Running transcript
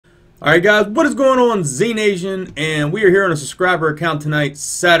Alright guys, what is going on, Z Nation? And we are here on a subscriber account tonight,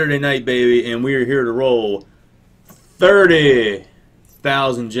 Saturday night, baby, and we are here to roll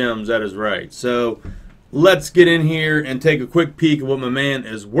 30,000 gems. That is right. So let's get in here and take a quick peek at what my man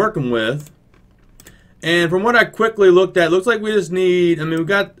is working with. And from what I quickly looked at, looks like we just need, we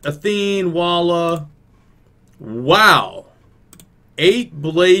got Athene, Walla. Wow. 8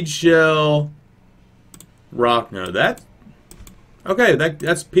 blade shell Rockno. That's okay,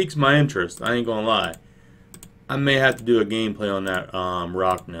 that piques my interest. I ain't gonna lie. I may have to do a gameplay on that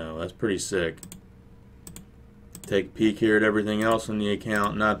Rockno. That's pretty sick. Take a peek here at everything else on the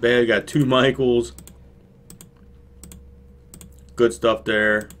account. Not bad. Got 2 Michaels. Good stuff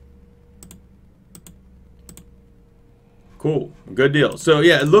there. Cool. Good deal. So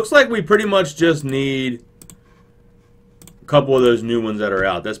yeah, it looks like we pretty much just need a couple of those new ones that are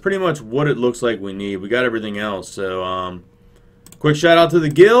out. That's pretty much what it looks like we need. We got everything else. So quick shout out to the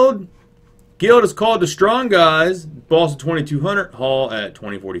guild. Guild is called the Strong Guys. Boss at 2200, Hall at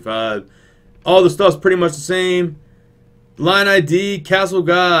 2045. All the stuff's pretty much the same. Line ID, Castle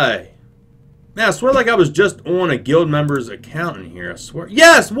Guy. Man, I swear like I was just on a guild member's account in here. I swear.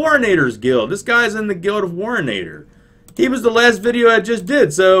 Yes, Warrenator's guild. This guy's in the guild of Warrenator. He was the last video I just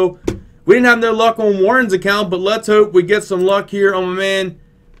did. So we didn't have no luck on Warren's account, but let's hope we get some luck here on my man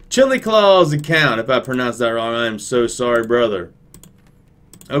Chili Claw's account. If I pronounced that wrong, I am so sorry, brother.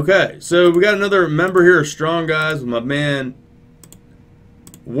 Okay, so we got another member here of Strong Guys with my man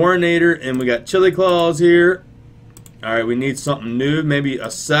Warrenator, and we got Chili Claws here. Alright, we need something new. Maybe a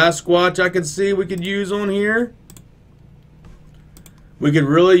Sasquatch I could see we could use on here. We could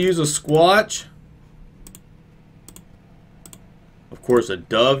really use a Squatch. Of course, a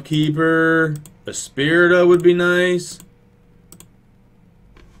Dove Keeper. A Spirita would be nice.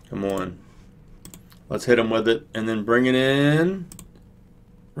 Come on. Let's hit him with it and then bring it in.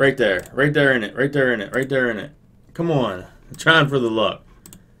 Right there. Right there in it. Right there in it. Right there in it. Come on. I'm trying for the luck.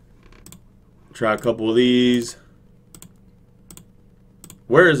 Try a couple of these.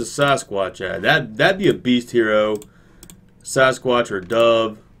 Where is the Sasquatch at? That'd be a beast hero. Sasquatch or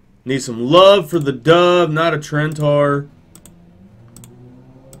Dove. Need some love for the Dove, not a Trentar.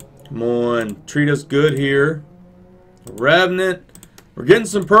 Come on. Treat us good here. Revenant. We're getting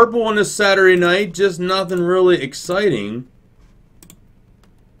some purple on this Saturday night. Just nothing really exciting.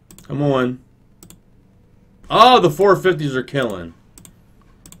 Come on. Oh, the 450s are killing.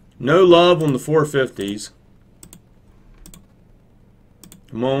 No love on the 450s.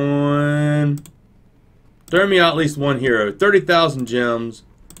 Come on. Throw me out at least one hero. 30,000 gems.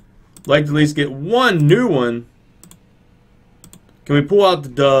 Like to at least get one new one. Can we pull out the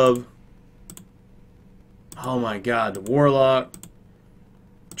Dove? Oh my god, the Warlock.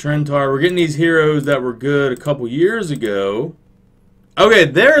 Trentar. We're getting these heroes that were good a couple years ago. Okay,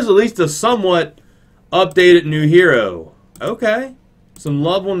 there's at least a somewhat updated new hero. Okay. Some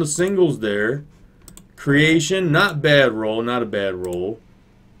love on the singles there. Creation, not bad roll, not a bad roll.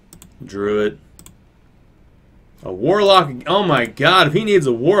 Druid. A Warlock. Oh my god, if he needs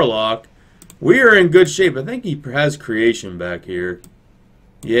a Warlock, we are in good shape. I think he has Creation back here.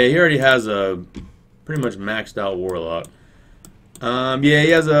 Yeah, he already has a pretty much maxed out Warlock. Yeah,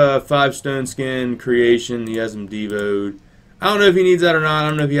 he has a 5-stone skin, Creation. He has him devoed. I don't know if he needs that or not. I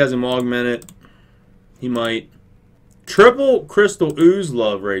don't know if he has him augmented. He might. Triple Crystal Ooze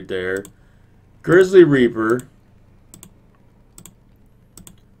love right there. Grizzly Reaper.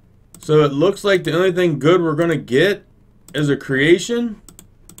 So it looks like the only thing good we're going to get is a Creation.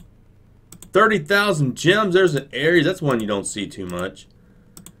 30,000 gems. There's an Ares. That's one you don't see too much.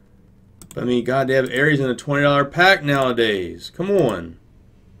 I mean, god, they have Ares in a $20 pack nowadays. Come on.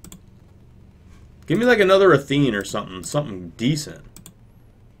 Give me like another Athene or something. Something decent.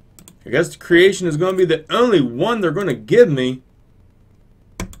 I guess the Creation is going to be the only one they're going to give me.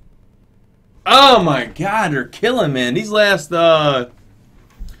 Oh my god, they're killing, man. These last,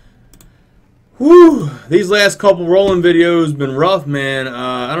 these last couple rolling videos been rough, man.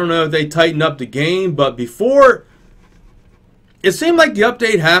 I don't know if they tightened up the game, but before, it seemed like the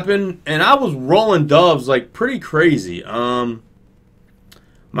update happened, and I was rolling doves like pretty crazy.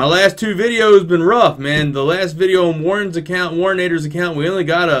 My last 2 videos been rough, man. The last video on Warren's account, Warrenator's account, we only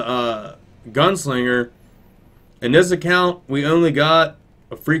got a Gunslinger. In this account, we only got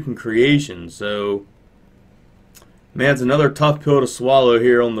a freaking Creation. So, man, it's another tough pill to swallow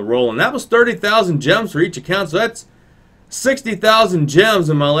here on the roll. And that was 30,000 gems for each account. So that's 60,000 gems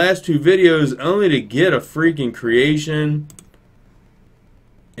in my last 2 videos only to get a freaking Creation.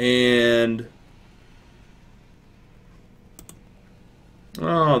 And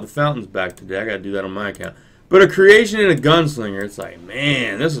oh, the fountain's back today. I gotta do that on my account. But a creation and a gunslinger, it's like,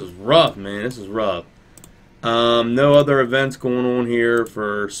 man, this is rough, man. This is rough. No other events going on here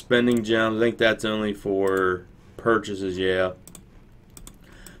for spending gems. I think that's only for purchases, yeah.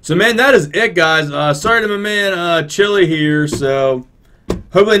 So, man, that is it, guys. Sorry to my man Chili here. So,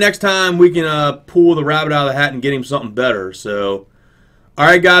 hopefully next time we can pull the rabbit out of the hat and get him something better. So, all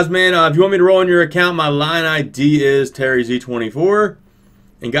right, guys, man. If you want me to roll on your account, my line ID is TerryZ24.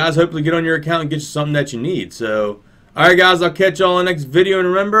 And, guys, hopefully get on your account and get you something that you need. So, all right, guys, I'll catch y'all in the next video. And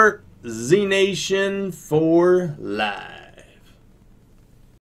remember, Z Nation for life.